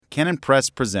Canon Press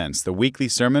presents the weekly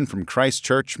sermon from Christ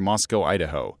Church, Moscow,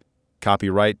 Idaho.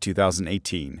 Copyright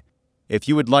 2018. If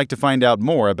you would like to find out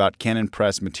more about Canon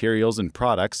Press materials and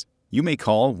products, you may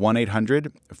call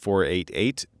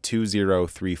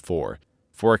 1-800-488-2034.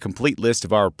 For a complete list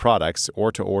of our products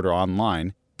or to order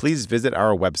online, please visit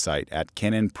our website at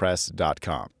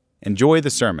canonpress.com. Enjoy the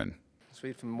sermon. Let's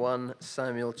read from 1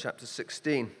 Samuel chapter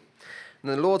 16.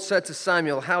 And the Lord said to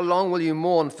Samuel, "How long will you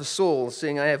mourn for Saul,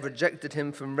 seeing I have rejected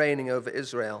him from reigning over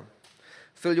Israel?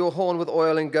 Fill your horn with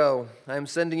oil and go. I am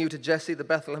sending you to Jesse the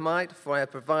Bethlehemite, for I have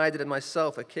provided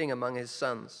myself a king among his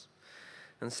sons."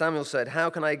 And Samuel said, "How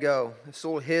can I go? If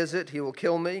Saul hears it, he will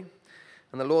kill me."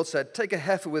 And the Lord said, "Take a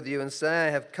heifer with you and say,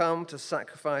 I have come to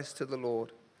sacrifice to the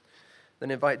Lord. Then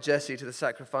invite Jesse to the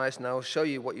sacrifice, and I will show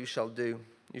you what you shall do.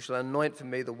 You shall anoint for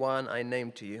me the one I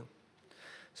named to you."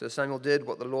 So Samuel did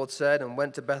what the Lord said and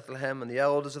went to Bethlehem, and the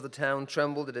elders of the town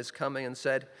trembled at his coming and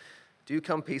said, "Do you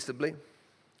come peaceably?"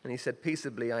 And he said,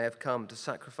 "Peaceably I have come to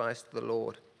sacrifice to the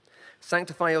Lord.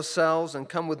 Sanctify yourselves and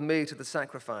come with me to the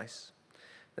sacrifice."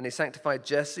 Then he sanctified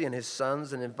Jesse and his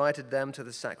sons and invited them to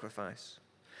the sacrifice.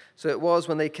 So it was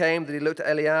when they came that he looked at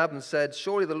Eliab and said,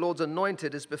 "Surely the Lord's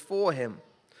anointed is before him."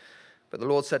 But the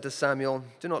Lord said to Samuel,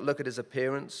 "Do not look at his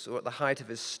appearance or at the height of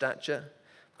his stature,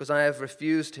 because I have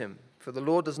refused him. For the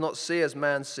Lord does not see as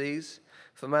man sees,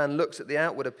 for man looks at the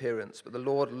outward appearance, but the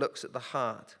Lord looks at the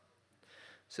heart."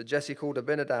 So Jesse called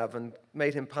Abinadab and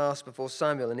made him pass before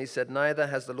Samuel, and he said, "Neither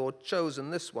has the Lord chosen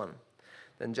this one."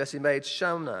 Then Jesse made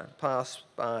Shammah pass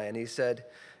by, and he said,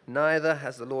 "Neither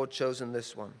has the Lord chosen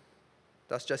this one."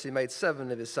 Thus Jesse made 7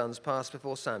 of his sons pass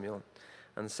before Samuel,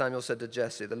 and Samuel said to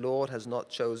Jesse, "The Lord has not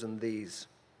chosen these."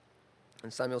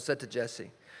 And Samuel said to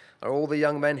Jesse, "Are all the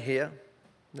young men here?"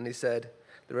 And he said,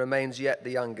 "There remains yet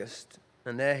the youngest,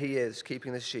 and there he is,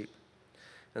 keeping the sheep."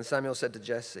 And Samuel said to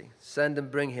Jesse, "Send and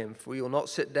bring him, for we will not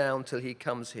sit down till he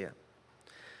comes here."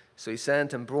 So he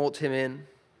sent and brought him in.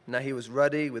 Now he was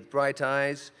ruddy, with bright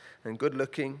eyes, and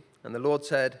good-looking. And the Lord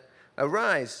said,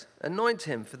 "Arise, anoint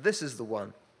him, for this is the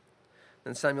one."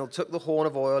 Then Samuel took the horn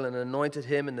of oil and anointed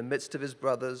him in the midst of his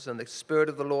brothers, and the Spirit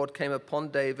of the Lord came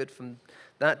upon David from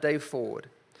that day forward.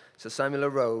 So Samuel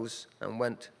arose and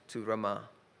went to Ramah.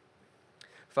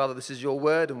 Father, this is your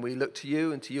word, and we look to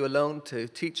you and to you alone to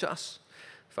teach us.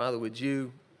 Father, would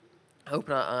you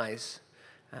open our eyes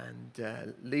and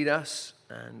lead us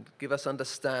and give us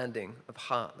understanding of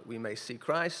heart, that we may see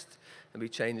Christ and be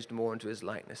changed more into his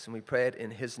likeness. And we pray it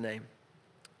in his name.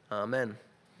 Amen.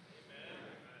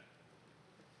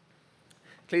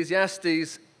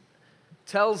 Ecclesiastes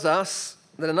tells us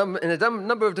that in a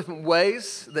number of different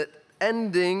ways that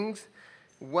ending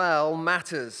well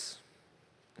matters.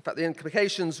 In fact, the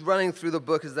implications running through the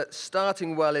book is that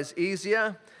starting well is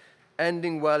easier,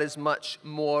 ending well is much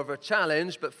more of a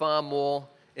challenge, but far more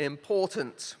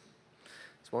important.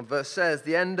 As one verse says,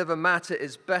 "The end of a matter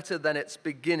is better than its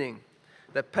beginning.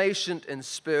 The patient in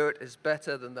spirit is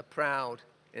better than the proud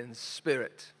in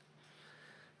spirit."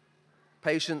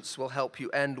 Patience will help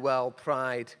you end well,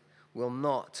 pride will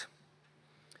not.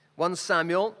 1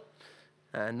 Samuel,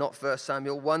 not 1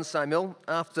 Samuel, 1 Samuel,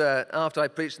 after I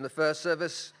preached in the first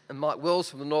service, and Mark Wills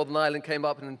from the Northern Ireland came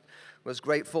up and was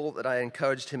grateful that I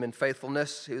encouraged him in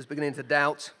faithfulness. He was beginning to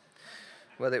doubt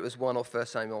whether it was 1 or 1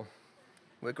 Samuel.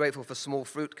 We're grateful for small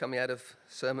fruit coming out of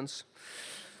sermons,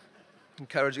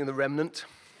 encouraging the remnant.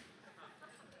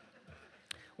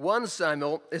 1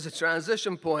 Samuel is a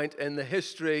transition point in the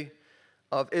history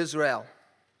of Israel.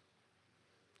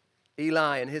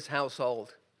 Eli and his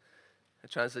household, a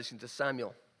transition to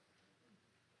Samuel.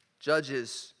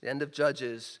 Judges, the end of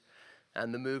Judges,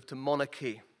 and the move to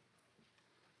monarchy.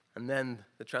 And then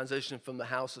the transition from the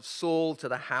house of Saul to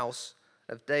the house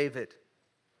of David.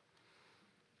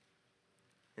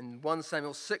 In 1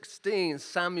 Samuel 16,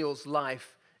 Samuel's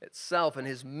life itself and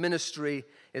his ministry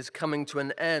is coming to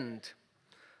an end,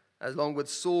 along with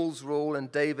Saul's rule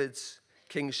and David's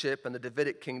kingship, and the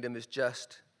Davidic kingdom is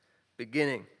just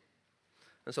beginning.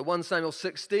 And so 1 Samuel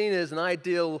 16 is an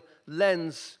ideal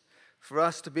lens for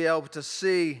us to be able to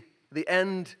see the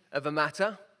end of a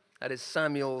matter, that is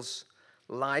Samuel's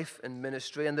life and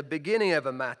ministry, and the beginning of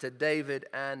a matter, David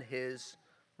and his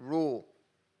rule.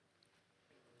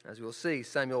 As we'll see,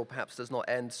 Samuel perhaps does not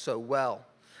end so well.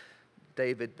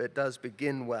 David does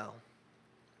begin well.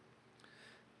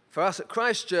 For us at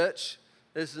Christ Church,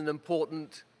 this is an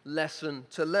important lesson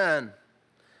to learn.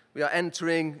 We are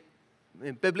entering,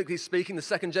 biblically speaking, the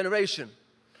second generation.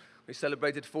 We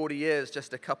celebrated 40 years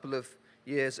just a couple of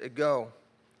years ago.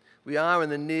 We are in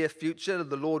the near future,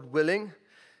 the Lord willing,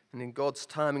 and in God's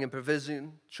timing and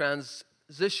provision,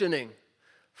 transitioning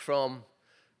from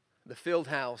the field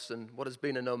house and what has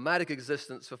been a nomadic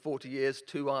existence for 40 years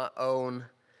to our own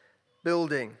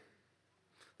building.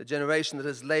 The generation that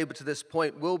has labored to this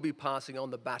point will be passing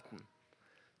on the baton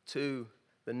to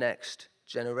the next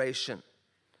generation.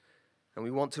 And we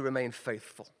want to remain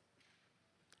faithful.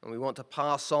 And we want to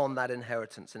pass on that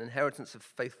inheritance, an inheritance of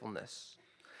faithfulness.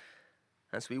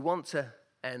 And so we want to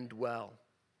end well.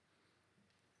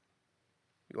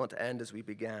 We want to end as we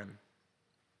began.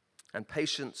 And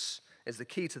patience is the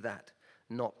key to that,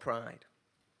 not pride.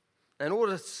 In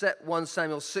order to set 1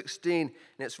 Samuel 16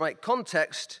 in its right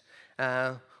context,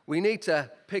 we need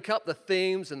to pick up the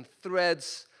themes and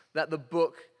threads that the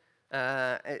book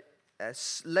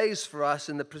lays for us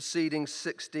in the preceding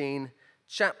 16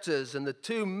 chapters. And the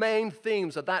two main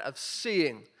themes are that of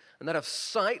seeing and that of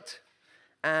sight,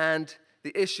 and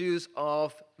the issues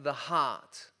of the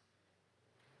heart.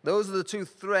 Those are the two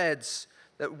threads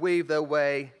that weave their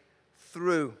way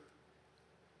through.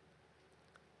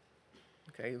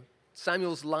 Okay,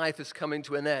 Samuel's life is coming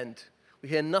to an end. We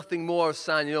hear nothing more of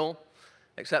Samuel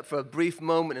except for a brief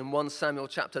moment in 1 Samuel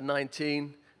chapter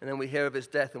 19, and then we hear of his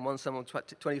death in 1 Samuel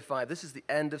 25. This is the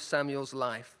end of Samuel's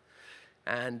life.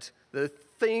 And the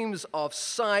themes of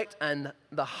sight and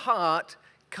the heart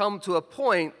come to a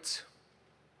point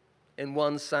in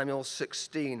 1 Samuel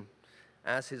 16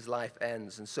 as his life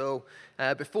ends. And so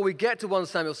before we get to 1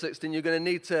 Samuel 16, you're going to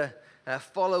need to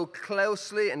follow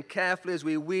closely and carefully as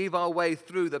we weave our way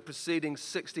through the preceding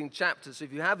 16 chapters. So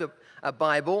if you have a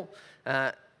Bible,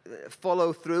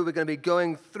 follow through. We're going to be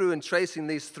going through and tracing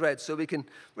these threads so we can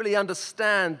really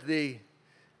understand the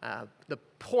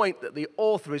point that the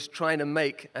author is trying to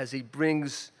make as he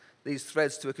brings these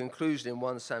threads to a conclusion in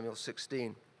 1 Samuel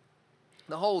 16.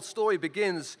 The whole story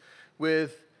begins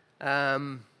with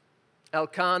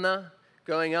Elkanah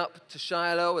going up to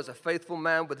Shiloh as a faithful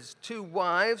man with his two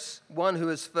wives, one who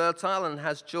is fertile and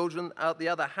has children, the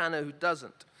other Hannah who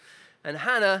doesn't. And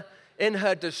Hannah, in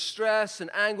her distress and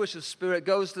anguish of spirit,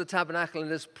 goes to the tabernacle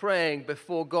and is praying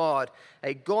before God,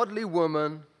 a godly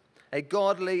woman, a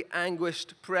godly,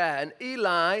 anguished prayer. And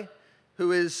Eli,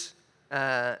 who is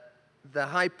the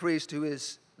high priest, who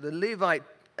is the Levite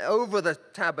over the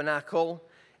tabernacle,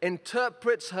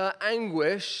 interprets her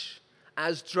anguish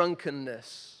as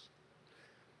drunkenness.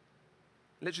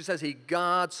 It literally says he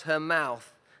guards her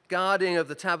mouth. Guarding of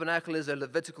the tabernacle is a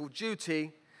Levitical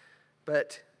duty,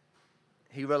 but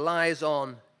he relies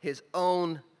on his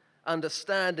own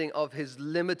understanding of his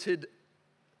limited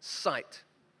sight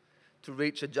to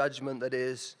reach a judgment that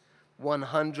is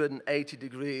 180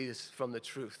 degrees from the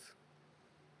truth.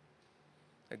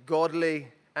 A godly,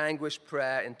 anguished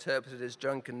prayer interpreted as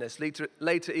drunkenness.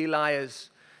 Later Eli is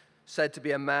said to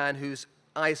be a man whose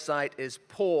eyesight is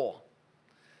poor.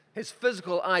 His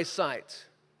physical eyesight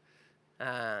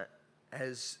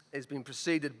has been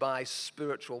preceded by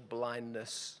spiritual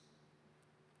blindness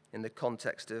in the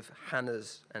context of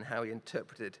Hannah's and how he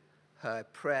interpreted her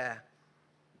prayer.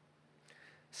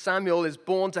 Samuel is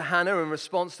born to Hannah in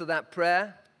response to that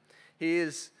prayer. He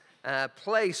is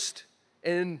placed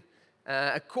in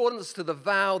accordance to the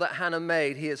vow that Hannah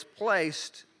made. He is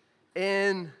placed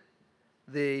in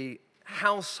the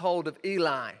household of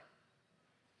Eli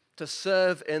to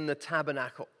serve in the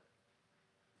tabernacle.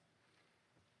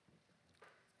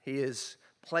 He is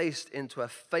placed into a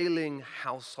failing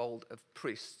household of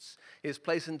priests. He is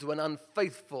placed into an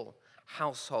unfaithful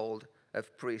household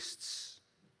of priests.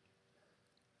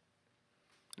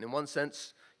 And in one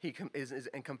sense, he is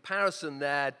in comparison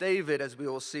there, David, as we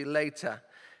will see later,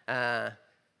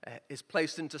 is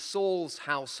placed into Saul's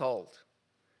household.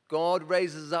 God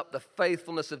raises up the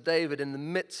faithfulness of David in the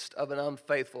midst of an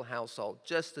unfaithful household,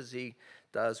 just as he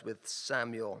does with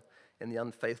Samuel in the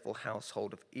unfaithful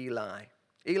household of Eli.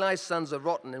 Eli's sons are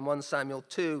rotten. In 1 Samuel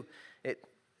 2, it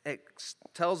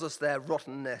tells us their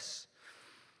rottenness.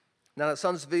 Now the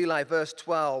sons of Eli, verse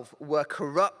 12, were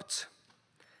corrupt,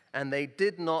 and they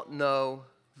did not know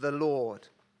the Lord.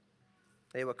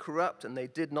 They were corrupt, and they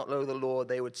did not know the Lord.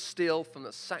 They would steal from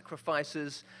the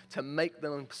sacrifices to make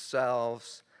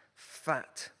themselves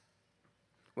fat.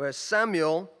 Whereas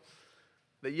Samuel,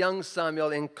 the young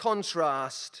Samuel, in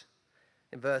contrast,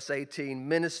 in verse 18,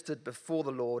 ministered before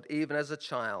the Lord, even as a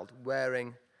child,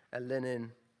 wearing a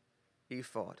linen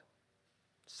ephod.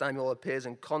 Samuel appears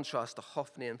in contrast to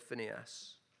Hophni and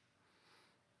Phinehas.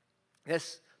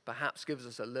 This perhaps gives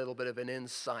us a little bit of an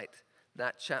insight,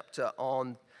 that chapter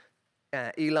on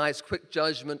Eli's quick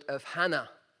judgment of Hannah.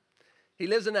 He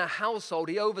lives in a household,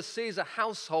 he oversees a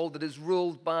household that is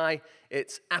ruled by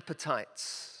its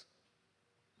appetites.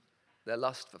 Their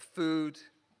lust for food,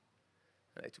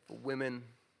 for women.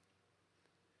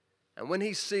 And when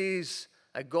he sees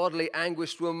a godly,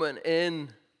 anguished woman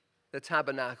in the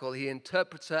tabernacle, he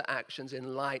interprets her actions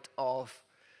in light of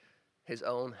his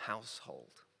own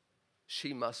household.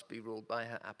 She must be ruled by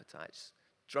her appetites.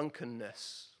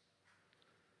 Drunkenness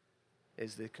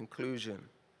is the conclusion.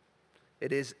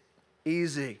 It is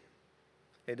easy.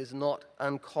 It is not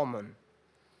uncommon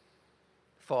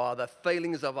for the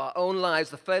failings of our own lives,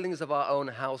 the failings of our own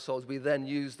households. We then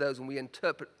use those and we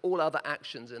interpret all other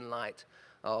actions in light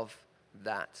of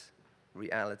that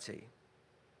reality.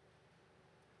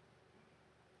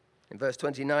 In verse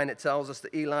 29, it tells us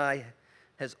that Eli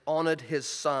has honored his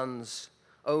sons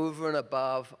over and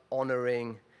above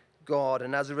honoring God.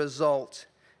 And as a result,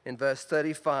 in verse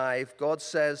 35, God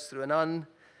says through an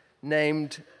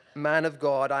unnamed man of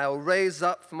God, "I'll raise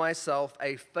up for myself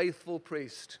a faithful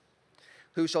priest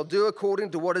who shall do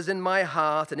according to what is in my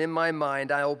heart and in my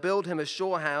mind. I will build him a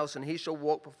sure house, and he shall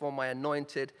walk before my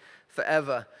anointed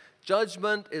forever."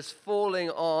 Judgment is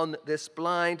falling on this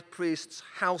blind priest's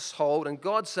household, and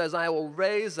God says, "I will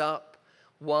raise up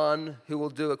one who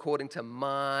will do according to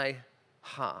my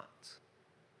heart,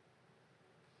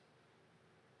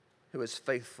 who is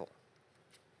faithful."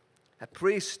 A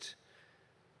priest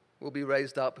will be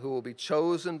raised up who will be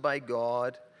chosen by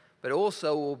God, but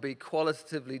also will be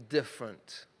qualitatively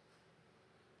different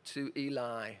to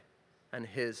Eli and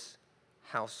his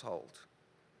household.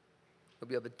 He'll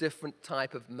be of a different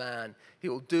type of man. He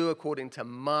will do according to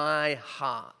my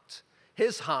heart.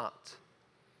 His heart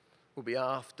will be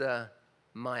after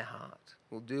my heart.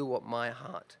 Will do what my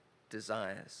heart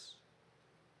desires.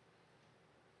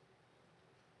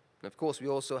 And of course, we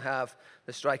also have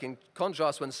the striking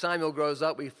contrast. When Samuel grows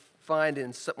up, we find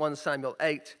in 1 Samuel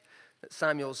 8 that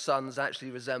Samuel's sons actually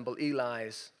resemble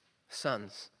Eli's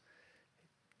sons.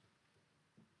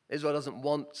 Israel doesn't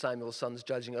want Samuel's sons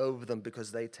judging over them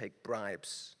because they take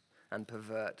bribes and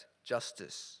pervert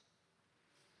justice.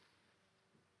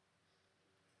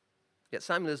 Yet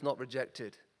Samuel is not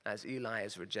rejected as Eli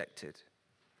is rejected.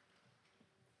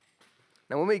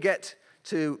 Now, when we get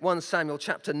to 1 Samuel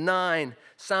chapter 9,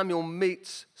 Samuel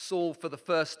meets Saul for the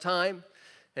first time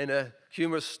in a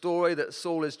humorous story that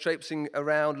Saul is traipsing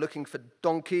around looking for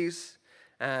donkeys,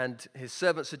 and his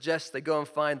servant suggests they go and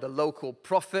find the local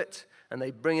prophet, and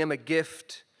they bring him a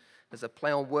gift. There's a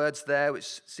play on words there,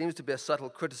 which seems to be a subtle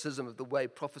criticism of the way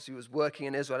prophecy was working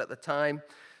in Israel at the time.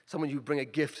 Someone you bring a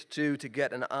gift to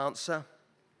get an answer.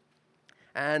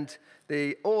 And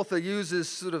the author uses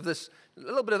sort of this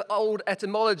little bit of old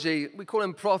etymology. We call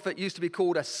him prophet, used to be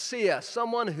called a seer,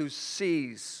 someone who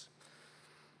sees.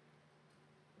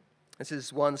 This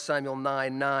is 1 Samuel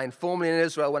 9:9. "Formerly in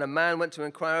Israel, when a man went to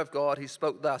inquire of God, he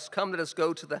spoke thus, 'Come, let us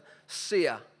go to the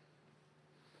seer,'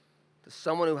 to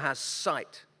someone who has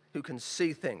sight, who can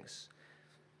see things.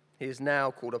 He is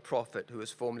now called a prophet, who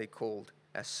was formerly called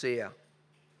a seer."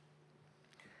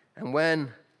 And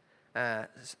when the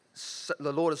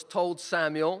Lord has told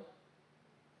Samuel,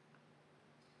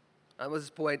 at this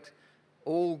point,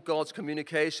 all God's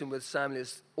communication with Samuel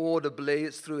is audibly,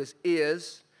 it's through his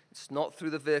ears, it's not through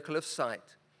the vehicle of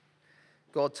sight.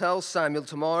 God tells Samuel,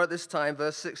 "Tomorrow at this time,"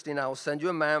 verse 16, "I will send you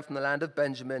a man from the land of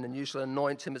Benjamin, and you shall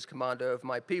anoint him as commander over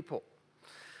my people."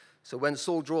 So when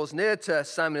Saul draws near to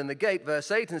Samuel in the gate, verse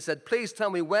 8, and said, "Please tell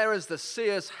me, where is the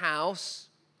seer's house?"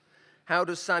 How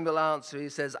does Samuel answer? He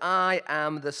says, "I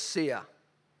am the seer."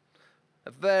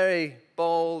 A very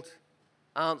bold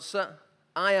answer.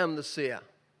 I am the seer.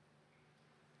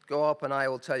 Go up and I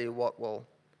will tell you what will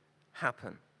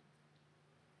happen.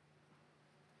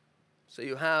 So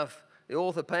you have the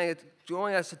author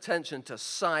drawing us attention to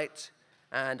sight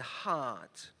and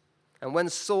heart. And when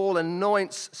Saul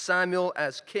anoints Samuel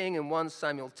as king in 1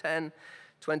 Samuel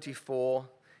 10:24,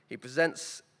 he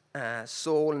presents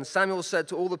Saul, and Samuel said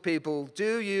to all the people,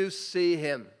 "Do you see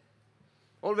him?"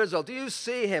 All of Israel, "Do you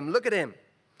see him? Look at him,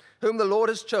 whom the Lord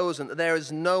has chosen, that there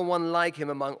is no one like him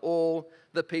among all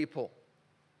the people."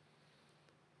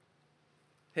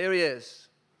 Here he is.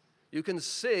 You can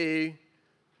see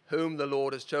whom the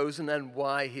Lord has chosen and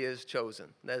why he is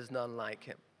chosen. There's none like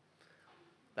him.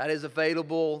 That is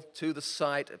available to the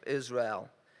sight of Israel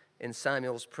in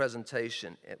Samuel's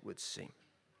presentation, it would seem.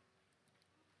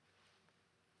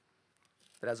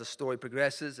 But as the story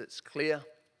progresses, it's clear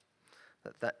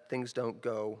that things don't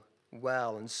go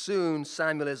well. And soon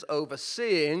Samuel is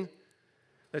overseeing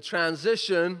the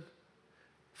transition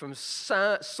from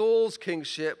Saul's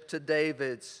kingship to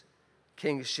David's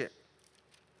kingship.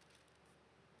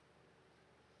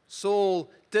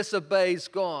 Saul disobeys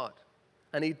God,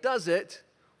 and he does it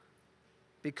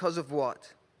because of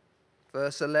what?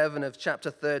 Verse 11 of chapter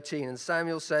 13, "And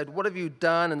Samuel said, 'What have you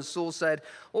done?' And Saul said,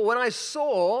 'Well, when I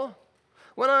saw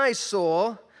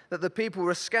that the people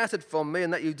were scattered from me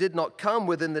and that you did not come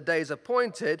within the days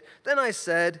appointed, then I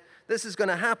said, this is going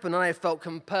to happen, and I felt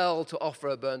compelled to offer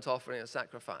a burnt offering and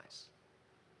sacrifice.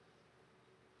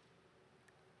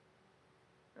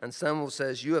 And Samuel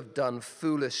says, you have done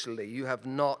foolishly. You have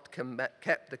not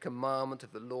kept the commandment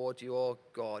of the Lord your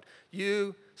God.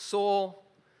 You saw,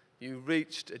 you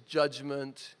reached a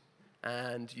judgment,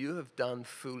 and you have done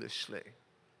foolishly.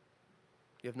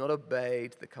 You have not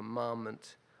obeyed the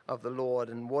commandment of the Lord.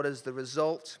 And what is the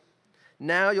result?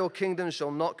 Now your kingdom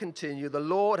shall not continue. The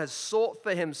Lord has sought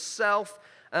for himself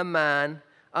a man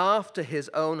after his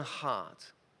own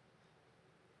heart.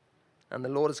 And the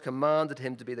Lord has commanded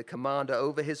him to be the commander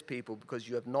over his people because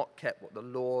you have not kept what the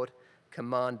Lord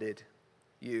commanded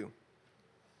you.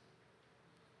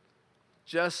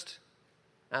 Just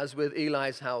as with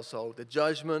Eli's household, the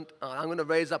judgment, I'm going to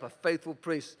raise up a faithful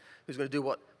priest who's going to do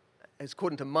what is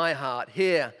according to my heart.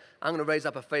 Here, I'm going to raise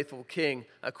up a faithful king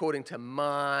according to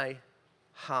my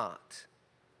heart.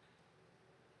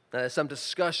 Now, there's some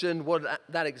discussion what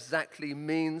that exactly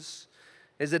means.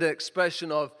 Is it an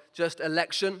expression of just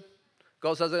election?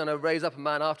 God says, I'm going to raise up a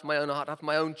man after my own heart, after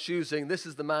my own choosing. This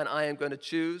is the man I am going to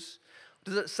choose.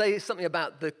 Does it say something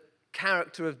about the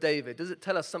character of David? Does it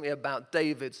tell us something about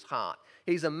David's heart?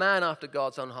 He's a man after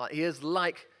God's own heart. He is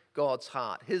like God's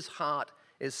heart. His heart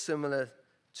is similar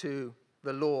to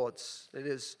the Lord's. It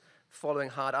is following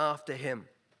hard after him.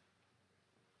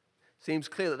 Seems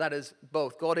clear that that is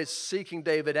both. God is seeking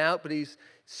David out, but he's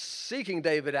seeking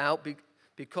David out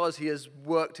because he has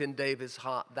worked in David's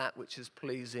heart that which is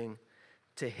pleasing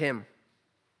to him.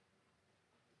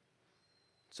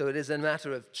 So it is a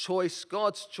matter of choice,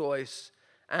 God's choice,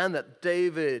 and that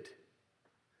David,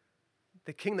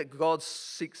 the king that God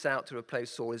seeks out to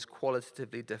replace Saul, is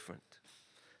qualitatively different.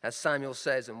 As Samuel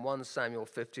says in 1 Samuel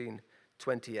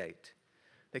 15:28,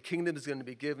 the kingdom is going to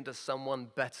be given to someone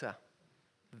better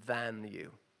than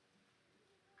you.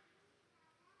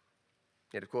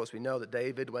 Yet, of course, we know that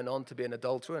David went on to be an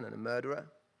adulterer and a murderer.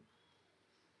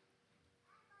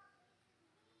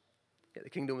 Yet the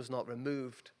kingdom was not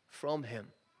removed from him.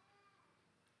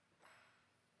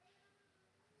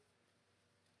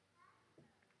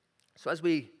 So as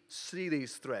we see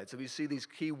these threads, as we see these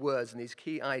key words and these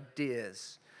key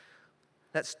ideas,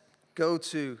 let's go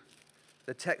to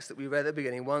the text that we read at the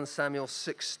beginning, 1 Samuel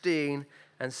 16,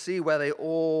 and see where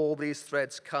all these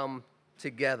threads come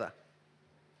together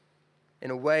in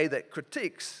a way that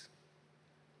critiques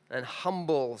and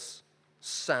humbles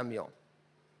Samuel.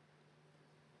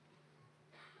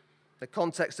 The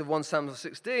context of 1 Samuel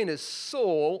 16 is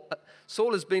Saul.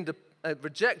 Saul has been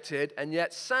rejected, and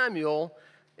yet Samuel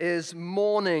is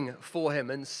mourning for him,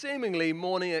 and seemingly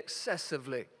mourning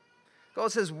excessively.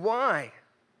 God says, why?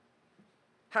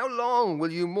 How long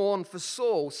will you mourn for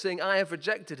Saul, seeing I have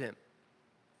rejected him?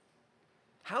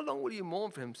 How long will you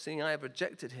mourn for him, seeing I have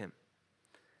rejected him?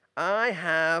 I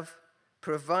have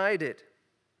provided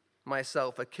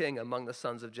myself a king among the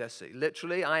sons of Jesse.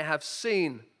 Literally, I have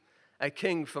seen a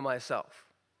king for myself.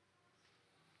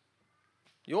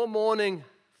 You're mourning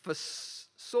for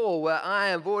Saul, where I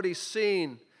have already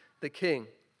seen the king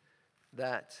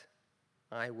that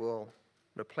I will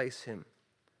replace him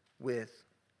with.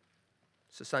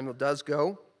 So Samuel does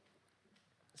go.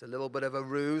 It's a little bit of a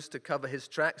ruse to cover his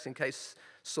tracks in case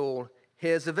Saul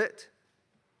hears of it.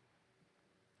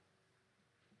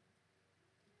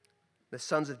 The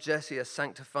sons of Jesse are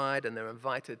sanctified and they're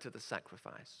invited to the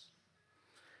sacrifice.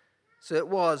 So it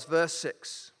was, verse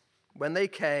 6, when they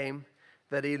came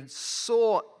that he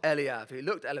saw Eliab. He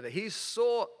looked at Eliab. He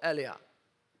saw Eliab,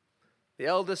 the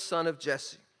eldest son of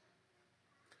Jesse,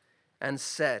 and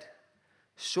said,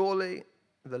 surely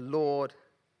the Lord's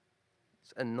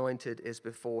anointed is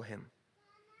before him.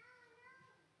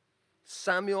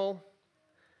 Samuel,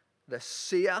 the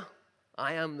seer,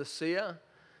 I am the seer,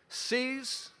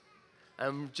 sees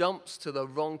and jumps to the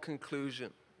wrong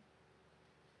conclusion.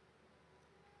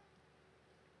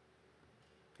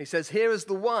 He says, here is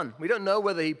the one. We don't know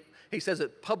whether he says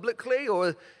it publicly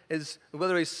or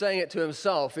whether he's saying it to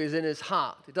himself. He's in his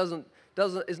heart.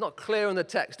 It's not clear in the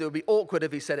text. It would be awkward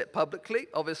if he said it publicly,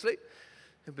 obviously.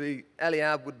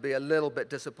 Eliab would be a little bit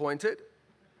disappointed.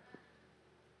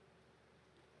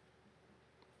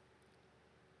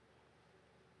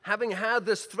 Having had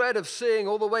this thread of seeing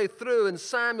all the way through and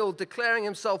Samuel declaring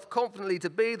himself confidently to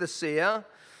be the seer,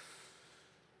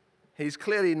 he's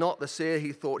clearly not the seer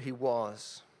he thought he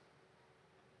was.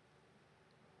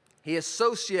 He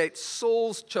associates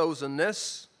Saul's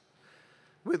chosenness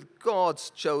with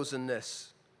God's chosenness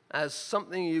as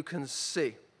something you can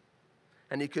see.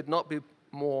 And he could not be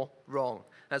more wrong.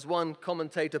 As one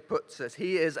commentator puts it,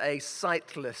 he is a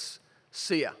sightless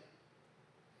seer.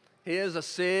 He is a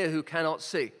seer who cannot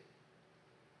see.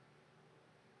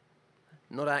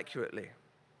 Not accurately.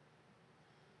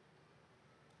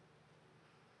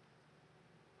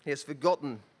 He has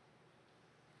forgotten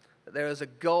that there is a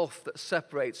gulf that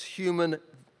separates human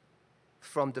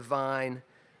from divine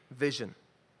vision.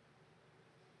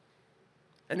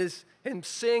 And him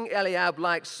seeing Eliab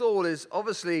like Saul is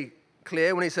obviously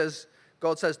clear when he says,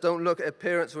 God says, don't look at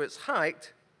appearance or its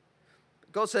height.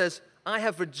 God says, I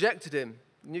have rejected him.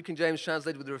 New King James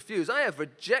translated with refuse. I have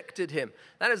rejected him.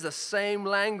 That is the same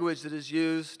language that is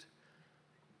used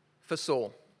for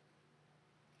Saul.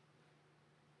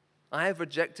 I have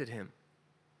rejected him.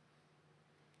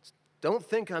 Don't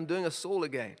think I'm doing a Saul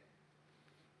again.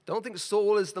 Don't think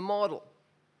Saul is the model.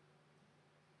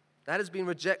 That has been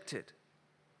rejected.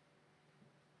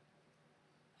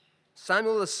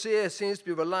 Samuel the seer seems to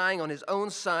be relying on his own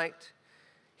sight.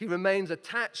 He remains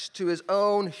attached to his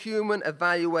own human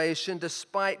evaluation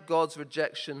despite God's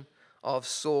rejection of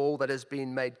Saul that has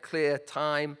been made clear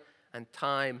time and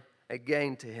time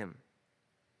again to him.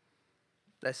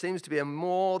 There seems to be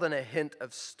more than a hint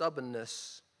of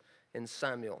stubbornness in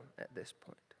Samuel at this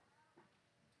point.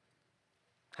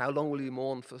 How long will you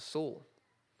mourn for Saul?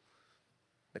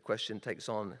 The question takes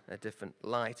on a different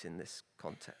light in this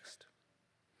context.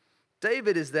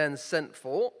 David is then sent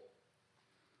for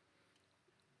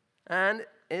and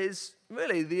is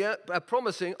really a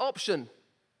promising option.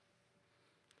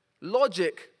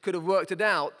 Logic could have worked it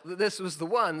out that this was the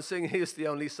one, seeing he is the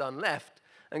only son left.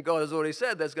 And God has already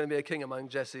said there's going to be a king among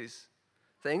Jesse's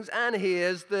things. And he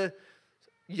is the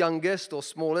youngest or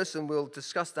smallest, and we'll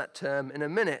discuss that term in a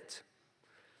minute.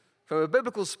 From a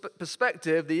biblical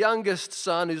perspective, the youngest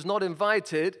son who's not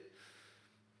invited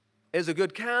is a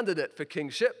good candidate for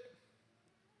kingship.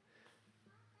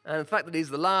 And the fact that he's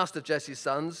the last of Jesse's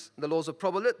sons, the laws of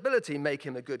probability make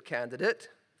him a good candidate.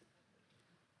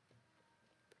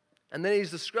 And then he's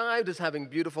described as having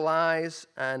beautiful eyes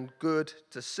and good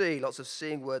to see. Lots of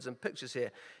seeing words and pictures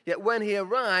here. Yet when he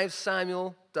arrives,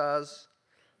 Samuel does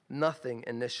nothing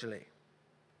initially.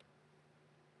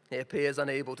 He appears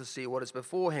unable to see what is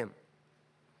before him.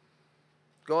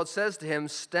 God says to him,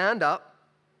 stand up,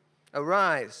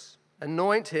 arise,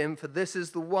 anoint him, for this is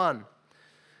the one.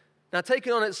 Now,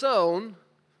 taken on its own,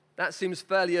 that seems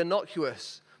fairly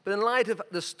innocuous. But in light of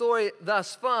the story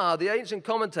thus far, the ancient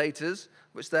commentators,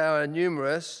 which there are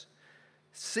numerous,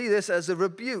 see this as a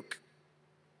rebuke.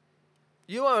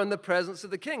 You are in the presence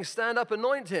of the king. Stand up,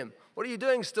 anoint him. What are you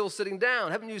doing still sitting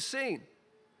down? Haven't you seen?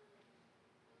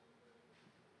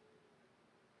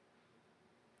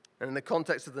 And in the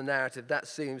context of the narrative, that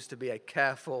seems to be a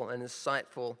careful and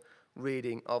insightful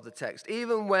reading of the text.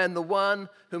 Even when the one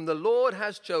whom the Lord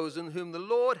has chosen, whom the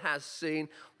Lord has seen,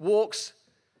 walks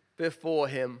before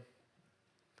him,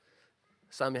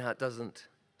 Samuel doesn't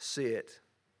see it.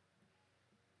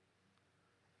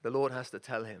 The Lord has to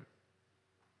tell him.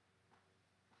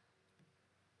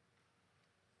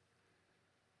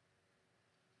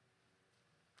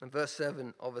 And verse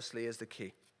 7 obviously is the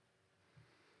key.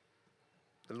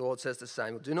 The Lord says to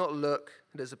Samuel, do not look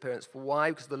at his appearance. For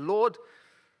why? Because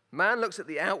man looks at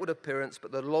the outward appearance,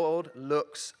 but the Lord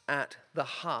looks at the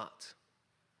heart.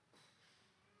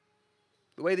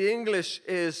 The way the English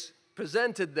is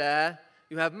presented there,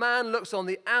 you have man looks on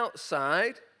the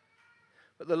outside,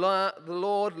 but the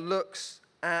Lord looks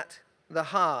at the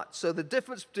heart. So the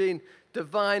difference between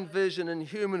divine vision and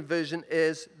human vision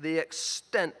is the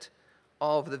extent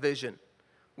of the vision.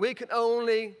 We can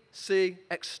only see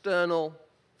external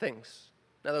things.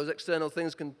 Now, those external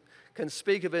things can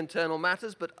speak of internal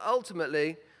matters, but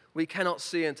ultimately, we cannot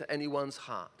see into anyone's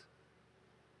heart.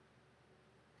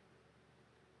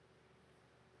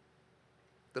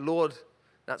 The Lord,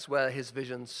 that's where his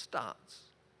vision starts.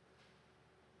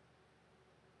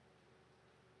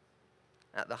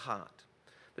 At the heart.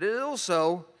 But it is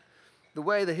also, the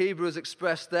way the Hebrew is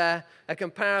expressed there, a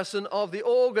comparison of the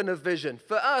organ of vision.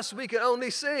 For us, we can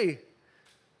only see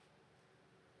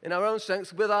in our own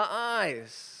strength with our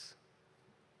eyes.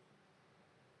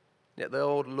 Yet the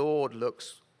old Lord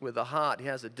looks with the heart. He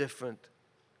has a different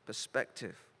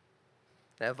perspective.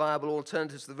 There are viable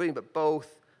alternatives to the vision, but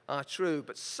both are true.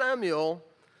 But Samuel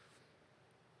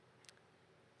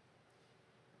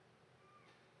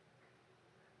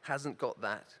hasn't got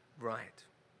that right.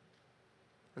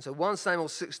 And so 1 Samuel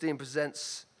 16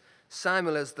 presents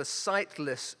Samuel as the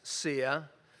sightless seer,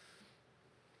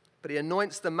 but he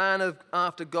anoints the man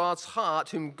after God's heart,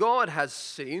 whom God has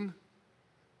seen,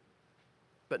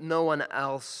 but no one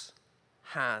else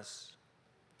has.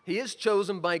 He is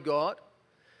chosen by God.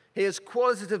 He is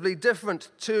qualitatively different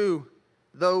to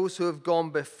those who have gone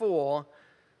before,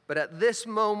 But at this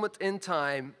moment in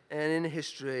time and in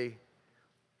history,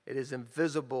 it is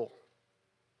invisible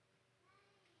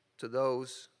to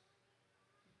those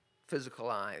physical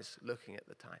eyes looking at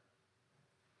the time.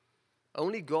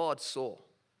 Only God saw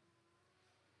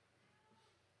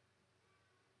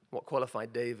what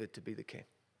qualified David to be the king.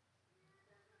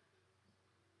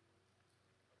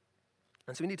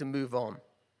 And so we need to move on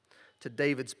to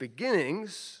David's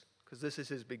beginnings, because this is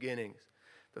his beginnings,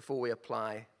 before we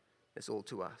apply this all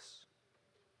to us.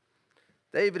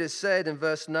 David is said in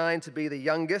verse 9 to be the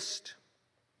youngest.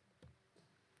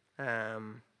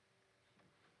 Verse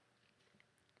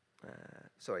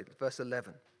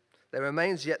 11. There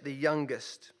remains yet the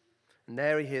youngest, and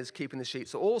there he is keeping the sheep.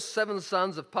 So all 7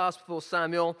 sons have passed before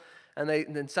Samuel, and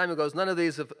then Samuel goes, none of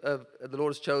these have the Lord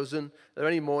has chosen. Are there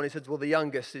any more? And he says, well, the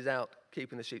youngest is out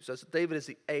keeping the sheep. So David is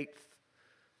the 8th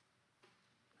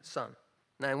son.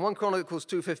 Now in 1 Chronicles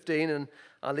 2:15, and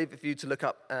I'll leave it for you to look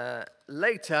up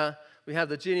later, we have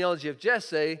the genealogy of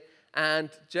Jesse, and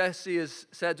Jesse is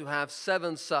said to have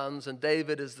 7 sons, and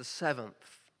David is the 7th.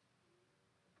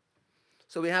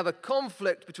 So we have a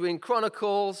conflict between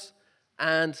Chronicles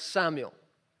and Samuel.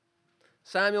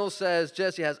 Samuel says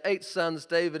Jesse has 8 sons,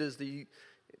 David is the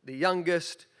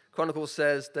youngest. Chronicles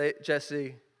says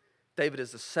David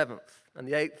is the 7th, and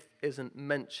the 8th isn't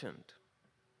mentioned.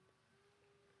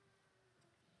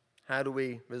 How do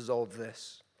we resolve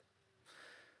this?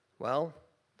 Well,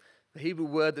 the Hebrew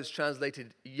word that's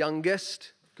translated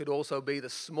youngest could also be the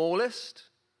smallest,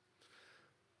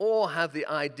 or have the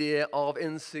idea of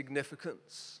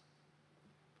insignificance,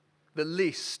 the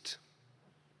least.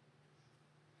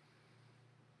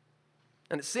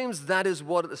 And it seems that is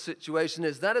what the situation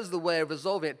is. That is the way of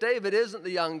resolving it. David isn't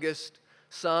the youngest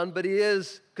son, but he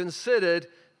is considered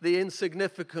the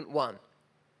insignificant one.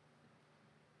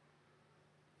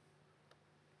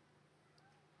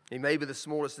 He may be the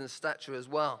smallest in stature as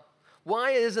well.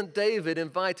 Why isn't David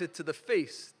invited to the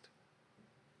feast?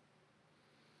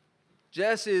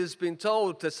 Jesse has been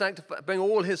told to bring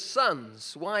all his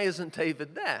sons. Why isn't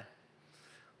David there?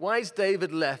 Why is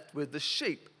David left with the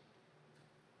sheep?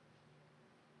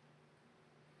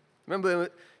 Remember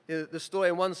the story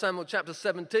in 1 Samuel chapter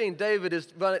 17. David is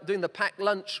doing the packed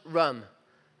lunch run.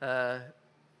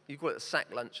 You call it a sack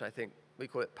lunch, I think. We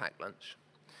call it packed lunch.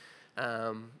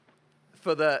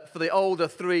 For the older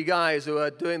 3 guys who are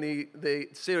doing the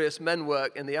serious men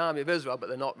work in the army of Israel, but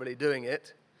they're not really doing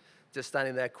it, just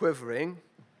standing there quivering.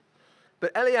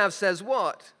 But Eliab says,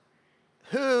 what?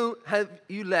 Who have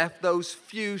you left those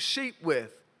few sheep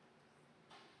with?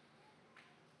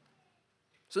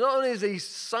 So not only is he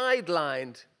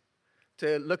sidelined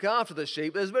to look after the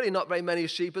sheep, there's really not very many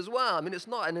sheep as well. I mean, it's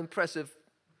not an impressive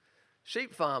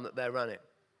sheep farm that they're running.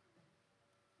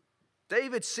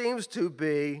 David seems to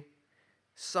be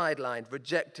sidelined,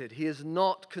 rejected. He is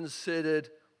not considered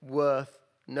worth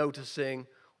noticing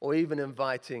or even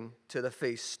inviting to the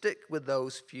feast. Stick with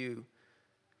those few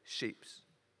sheep.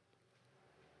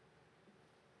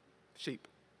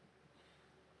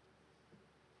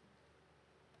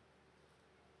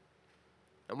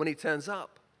 And when he turns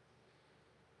up,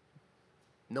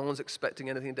 no one's expecting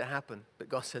anything to happen. But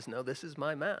God says, no, this is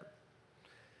my man.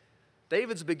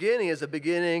 David's beginning is a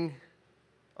beginning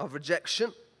of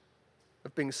rejection,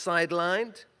 of being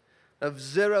sidelined, of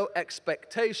zero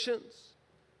expectations.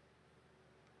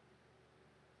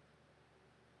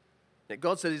 Yet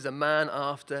God says he's a man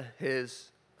after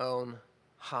his own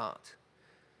heart.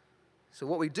 So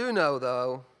what we do know,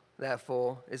 though,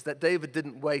 therefore, is that David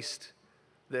didn't waste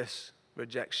this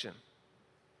rejection.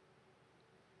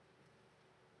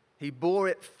 He bore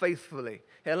it faithfully.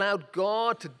 He allowed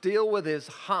God to deal with his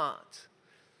heart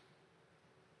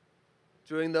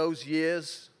during those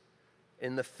years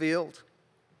in the field.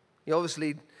 He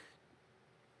obviously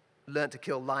learned to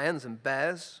kill lions and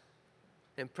bears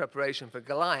in preparation for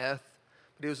Goliath,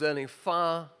 but he was learning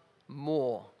far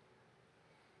more,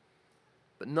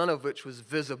 but none of which was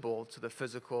visible to the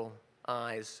physical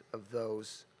eyes of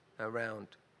those around.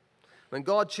 When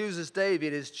God chooses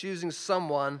David, he is choosing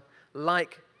someone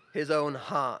like his own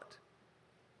heart.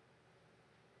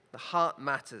 The heart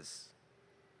matters.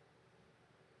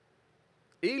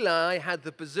 Eli had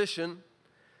the position,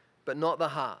 but not the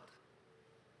heart.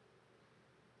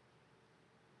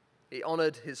 He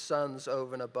honored his sons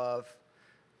over and above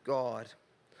God.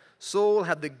 Saul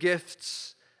had the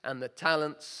gifts and the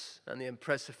talents and the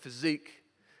impressive physique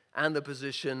and the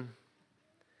position,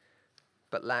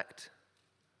 but lacked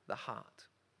the heart.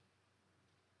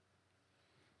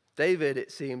 David,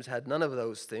 it seems, had none of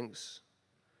those things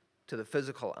to the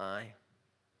physical eye,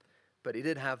 but he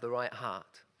did have the right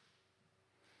heart.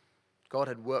 God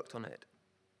had worked on it.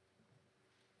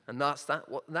 And that's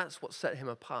what set him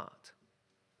apart.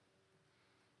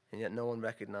 And yet no one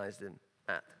recognized him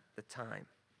at the time.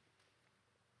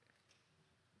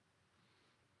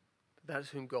 But that is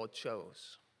whom God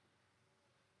chose.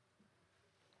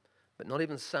 But not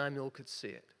even Samuel could see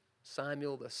it.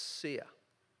 Samuel the seer,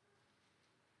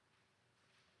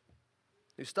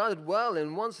 who started well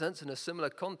in one sense in a similar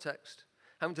context,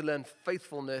 having to learn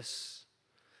faithfulness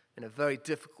in a very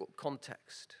difficult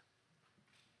context.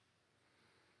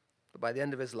 But by the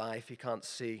end of his life, he can't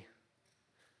see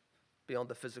beyond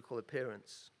the physical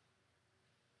appearance.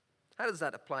 How does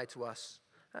that apply to us?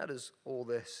 How does all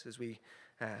this, as we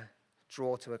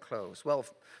draw to a close? Well,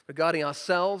 regarding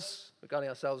ourselves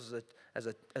as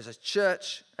a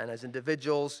church and as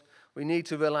individuals, we need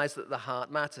to realize that the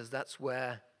heart matters. That's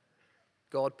where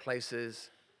God places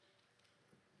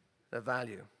the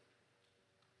value.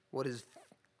 What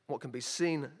can be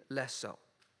seen, less so.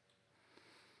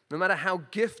 No matter how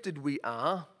gifted we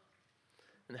are,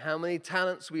 and how many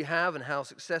talents we have, and how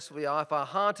successful we are, if our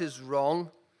heart is wrong,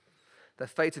 the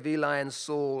fate of Eli and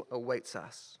Saul awaits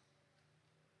us.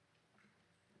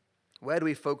 Where do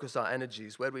we focus our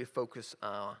energies? Where do we focus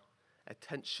our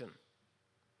attention?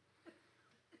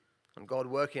 On God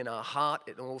working in our heart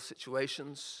in all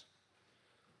situations,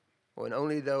 or in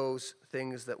only those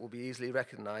things that will be easily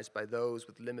recognized by those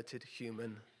with limited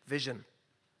human vision?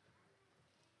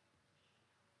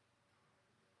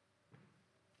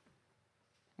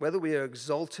 Whether we are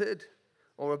exalted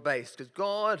or abased, because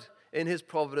God, in his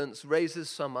providence, raises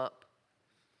some up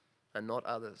and not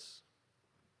others.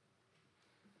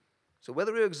 So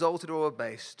whether we're exalted or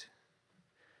abased,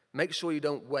 make sure you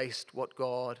don't waste what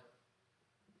God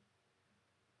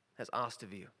has asked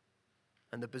of you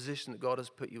and the position that God has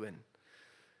put you in.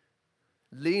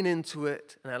 Lean into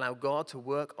it and allow God to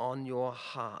work on your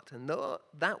heart. And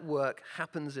that work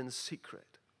happens in secret.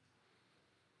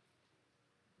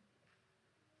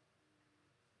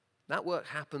 That work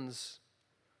happens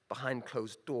behind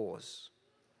closed doors.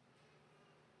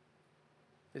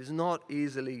 It is not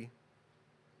easily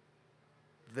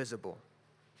visible.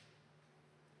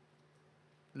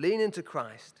 Lean into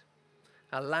Christ.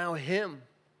 Allow him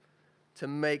to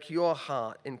make your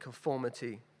heart in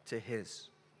conformity to his.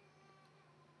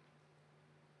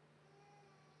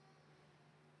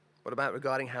 What about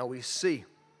regarding how we see?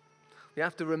 We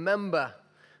have to remember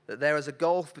that there is a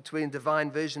gulf between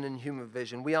divine vision and human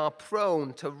vision. We are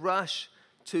prone to rush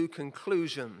to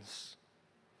conclusions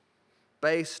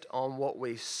based on what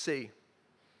we see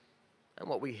and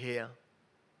what we hear.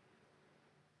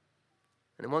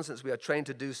 And in one sense, we are trained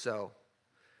to do so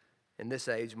in this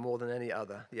age more than any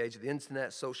other. The age of the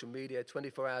internet, social media,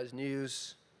 24 hours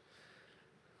news.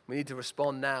 We need to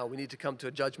respond now. We need to come to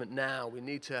a judgment now. We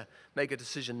need to make a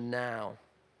decision now.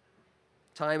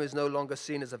 Time is no longer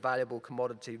seen as a valuable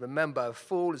commodity. Remember, a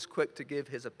fool is quick to give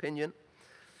his opinion.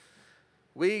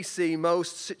 We see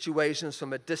most situations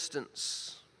from a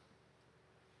distance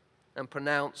and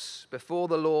pronounce before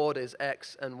the Lord is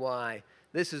X and Y.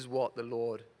 This is what the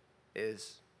Lord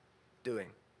is doing.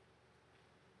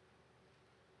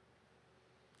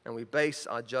 And we base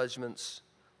our judgments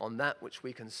on that which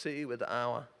we can see with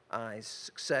our eyes,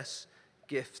 success,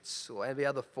 gifts, or every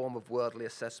other form of worldly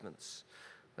assessments,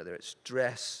 whether it's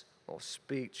dress or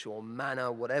speech or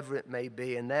manner, whatever it may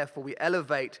be. And therefore we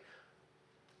elevate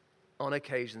on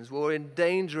occasions. We're in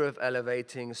danger of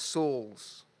elevating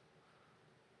Saul's.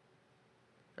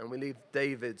 And we leave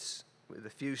David's with a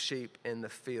few sheep in the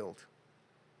field.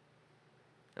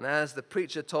 And as the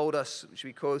preacher told us, which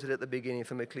we quoted at the beginning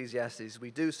from Ecclesiastes,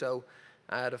 we do so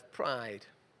out of pride.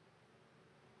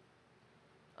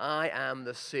 I am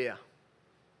the seer,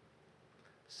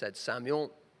 said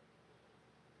Samuel.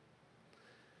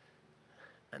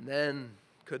 And then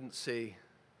couldn't see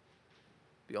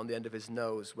beyond the end of his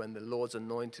nose when the Lord's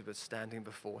anointed was standing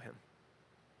before him.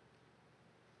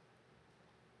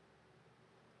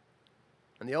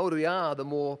 And the older we are, the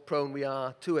more prone we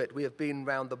are to it. We have been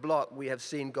round the block. We have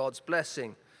seen God's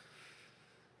blessing.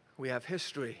 We have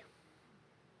history.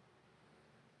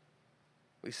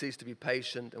 We cease to be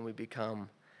patient and we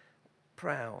become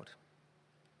proud.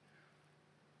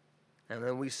 And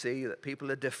then we see that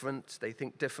people are different. They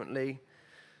think differently.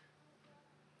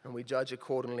 And we judge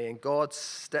accordingly. And God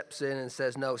steps in and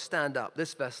says, no, stand up.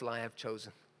 This vessel I have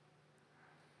chosen.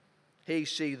 He,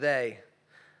 she, they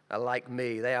are like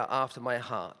me. They are after my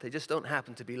heart. They just don't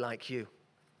happen to be like you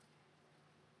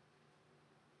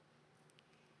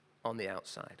on the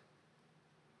outside.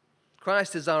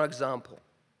 Christ is our example.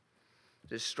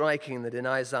 It is striking that in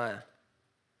Isaiah,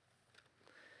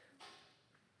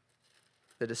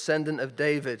 the descendant of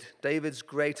David, David's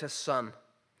greatest son,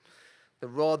 the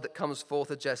rod that comes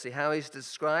forth of Jesse. How he's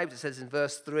described, it says in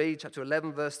verse 3, chapter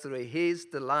 11, verse 3, his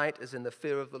delight is in the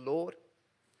fear of the Lord.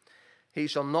 He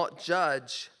shall not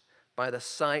judge by the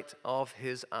sight of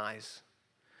his eyes,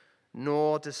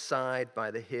 nor decide by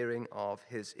the hearing of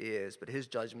his ears, but his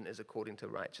judgment is according to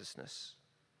righteousness.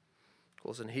 Of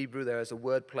course, in Hebrew, there is a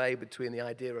word play between the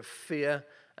idea of fear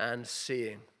and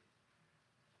seeing.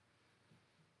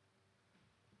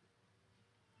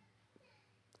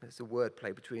 There's a word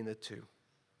play between the two.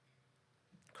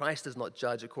 Christ does not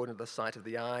judge according to the sight of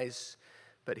the eyes,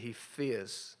 but he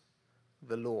fears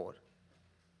the Lord.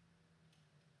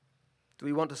 Do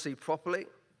we want to see properly?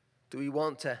 Do we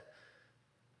want to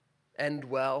end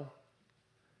well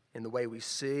in the way we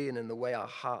see and in the way our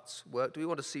hearts work? Do we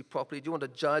want to see properly? Do you want to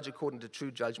judge according to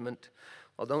true judgment?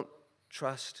 Well, don't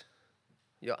trust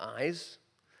your eyes.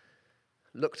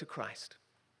 Look to Christ.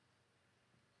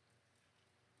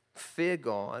 Fear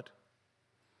God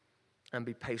and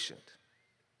be patient.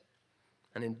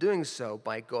 And in doing so,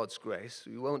 by God's grace,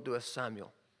 we won't do a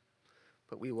Samuel,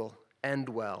 but we will end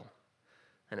well,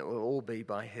 and it will all be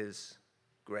by his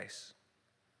grace.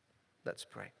 Let's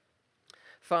pray.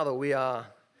 Father, we are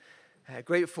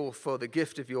grateful for the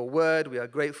gift of your word. We are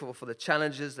grateful for the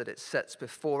challenges that it sets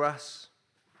before us.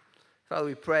 Father,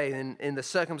 we pray in the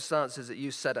circumstances that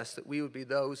you set us, that we would be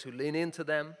those who lean into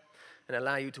them and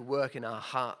allow you to work in our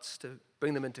hearts, to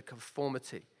bring them into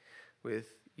conformity with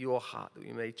your heart, that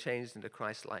we may change into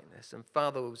Christ-likeness. And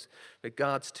Father, with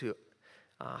regards to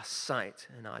our sight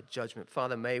and our judgment,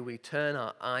 Father, may we turn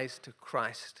our eyes to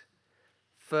Christ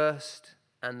first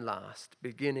and last,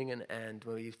 beginning and end,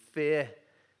 when we fear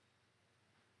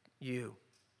you.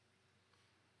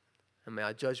 And may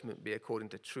our judgment be according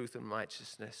to truth and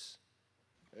righteousness.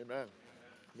 Amen.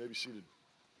 You may be seated.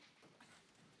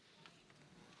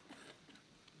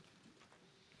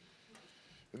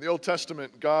 In the Old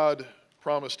Testament, God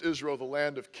promised Israel the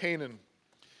land of Canaan.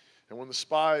 And when the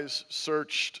spies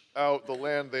searched out the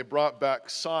land, they brought back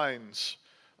signs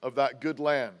of that good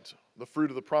land, the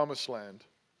fruit of the promised land.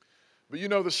 But you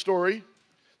know the story.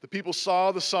 The people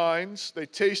saw the signs, they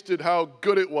tasted how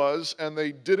good it was, and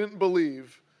they didn't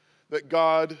believe that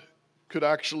God could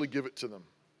actually give it to them.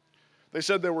 They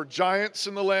said there were giants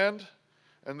in the land,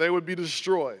 and they would be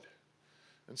destroyed.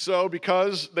 And so,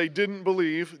 because they didn't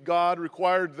believe, God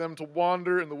required them to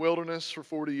wander in the wilderness for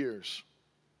 40 years.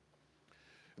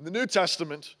 In the New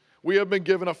Testament, we have been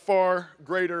given a far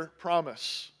greater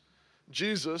promise.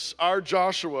 Jesus, our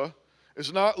Joshua,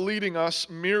 is not leading us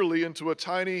merely into a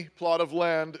tiny plot of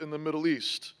land in the Middle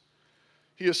East.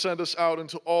 He has sent us out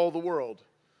into all the world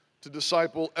to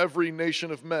disciple every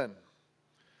nation of men.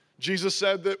 Jesus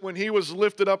said that when he was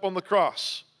lifted up on the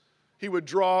cross, he would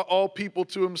draw all people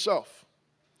to himself.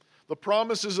 The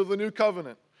promises of the new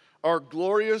covenant are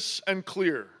glorious and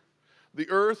clear. The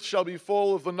earth shall be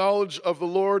full of the knowledge of the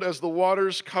Lord as the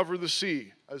waters cover the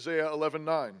sea, Isaiah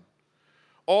 11:9.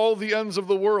 All the ends of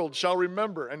the world shall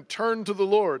remember and turn to the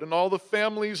Lord, and all the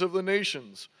families of the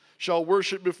nations shall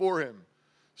worship before him,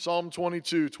 Psalm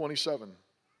 22:27.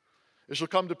 It shall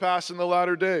come to pass in the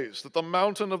latter days that the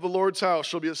mountain of the Lord's house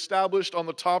shall be established on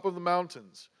the top of the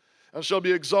mountains, and shall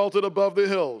be exalted above the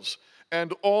hills,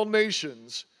 and all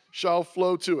nations shall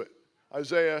flow to it,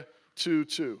 Isaiah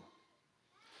 2:2.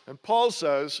 And Paul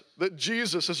says that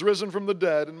Jesus has risen from the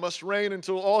dead and must reign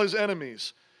until all his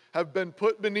enemies have been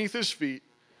put beneath his feet,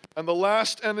 and the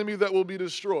last enemy that will be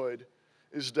destroyed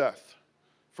is death.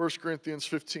 1 Corinthians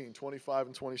 15:25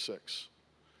 and 26.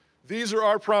 These are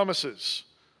our promises.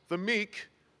 The meek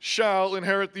shall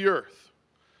inherit the earth.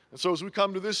 And so as we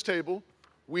come to this table,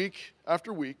 week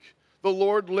after week, the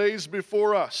Lord lays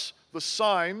before us the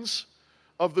signs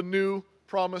of the new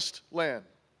promised land.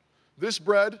 This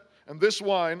bread and this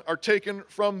wine are taken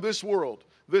from this world,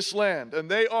 this land, and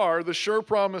they are the sure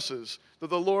promises that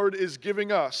the Lord is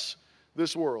giving us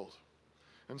this world.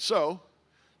 And so,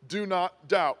 do not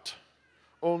doubt,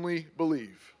 only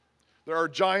believe. There are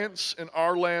giants in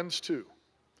our lands too.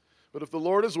 But if the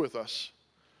Lord is with us,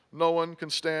 no one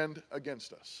can stand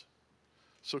against us.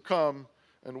 So come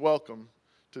and welcome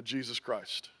to Jesus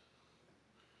Christ.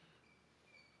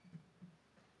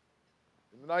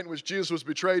 The night in which Jesus was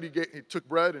betrayed, he took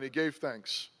bread and he gave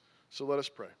thanks. So let us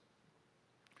pray.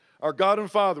 Our God and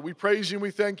Father, we praise you and we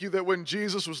thank you that when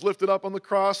Jesus was lifted up on the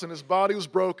cross and his body was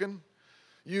broken,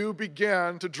 you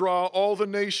began to draw all the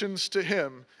nations to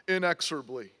him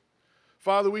inexorably.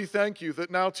 Father, we thank you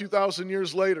that now 2,000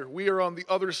 years later, we are on the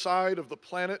other side of the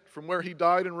planet from where he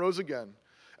died and rose again,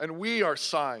 and we are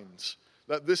signs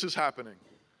that this is happening.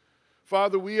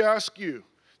 Father, we ask you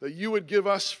that you would give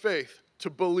us faith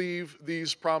to believe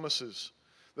these promises,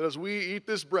 that as we eat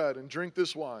this bread and drink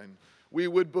this wine, we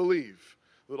would believe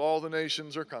that all the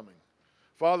nations are coming.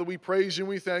 Father, we praise you and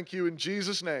we thank you in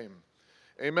Jesus' name.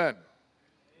 Amen.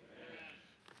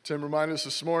 Tim reminded us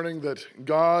this morning that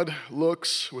God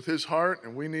looks with his heart,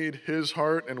 and we need his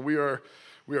heart, and we are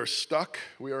stuck.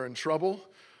 We are in trouble.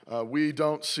 We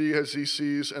don't see as he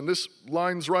sees. And this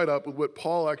lines right up with what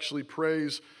Paul actually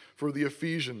prays for the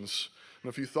Ephesians. And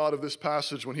if you thought of this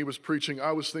passage when he was preaching,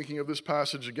 I was thinking of this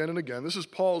passage again and again. This is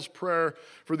Paul's prayer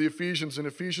for the Ephesians in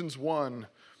Ephesians 1.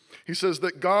 He says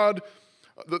that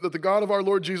the God of our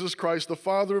Lord Jesus Christ, the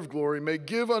Father of glory, may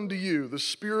give unto you the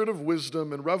spirit of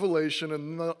wisdom and revelation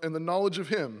and the knowledge of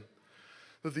him,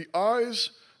 that the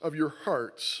eyes of your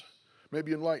hearts may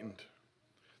be enlightened,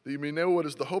 that you may know what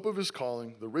is the hope of his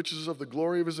calling, the riches of the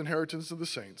glory of his inheritance of the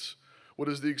saints, what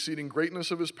is the exceeding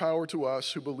greatness of his power to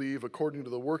us who believe, according to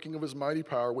the working of his mighty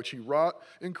power, which he wrought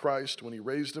in Christ when he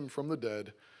raised him from the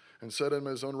dead and set him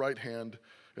at his own right hand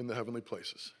in the heavenly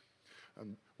places.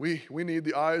 We need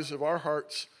the eyes of our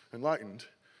hearts enlightened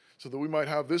so that we might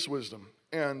have this wisdom.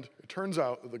 And it turns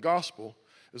out that the gospel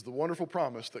is the wonderful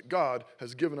promise that God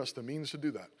has given us the means to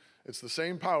do that. It's the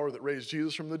same power that raised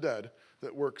Jesus from the dead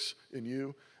that works in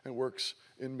you and works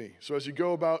in me. So as you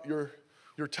go about your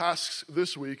tasks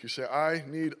this week, you say, I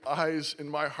need eyes in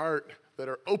my heart that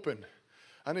are open.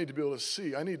 I need to be able to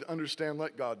see. I need to understand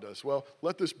like God does. Well,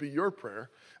 let this be your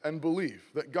prayer and believe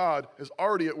that God is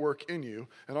already at work in you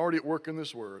and already at work in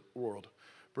this world,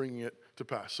 bringing it to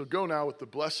pass. So go now with the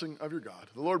blessing of your God.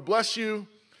 The Lord bless you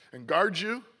and guard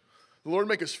you. The Lord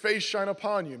make his face shine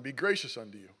upon you and be gracious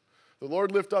unto you. The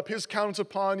Lord lift up his countenance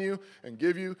upon you and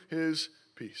give you his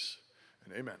peace.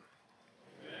 And amen.